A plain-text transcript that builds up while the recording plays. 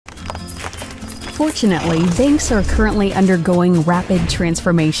Fortunately, banks are currently undergoing rapid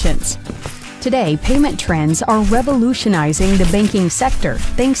transformations. Today, payment trends are revolutionizing the banking sector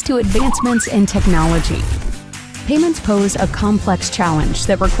thanks to advancements in technology. Payments pose a complex challenge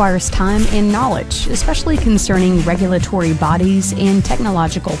that requires time and knowledge, especially concerning regulatory bodies and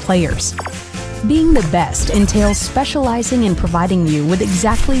technological players. Being the best entails specializing in providing you with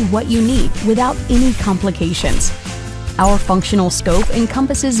exactly what you need without any complications. Our functional scope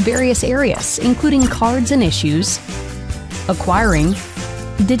encompasses various areas, including cards and issues, acquiring,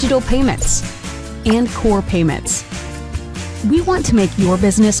 digital payments, and core payments. We want to make your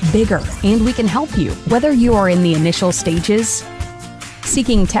business bigger, and we can help you, whether you are in the initial stages,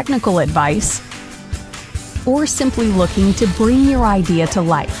 seeking technical advice, or simply looking to bring your idea to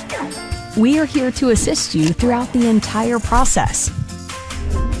life. We are here to assist you throughout the entire process.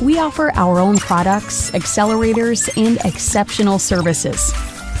 We offer our own products, accelerators, and exceptional services.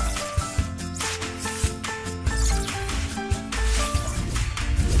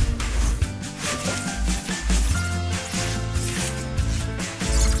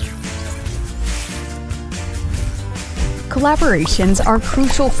 Collaborations are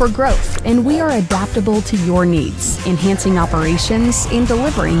crucial for growth, and we are adaptable to your needs, enhancing operations and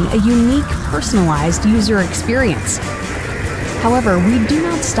delivering a unique, personalized user experience. However, we do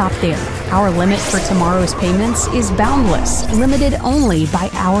not stop there. Our limit for tomorrow's payments is boundless, limited only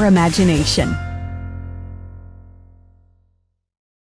by our imagination.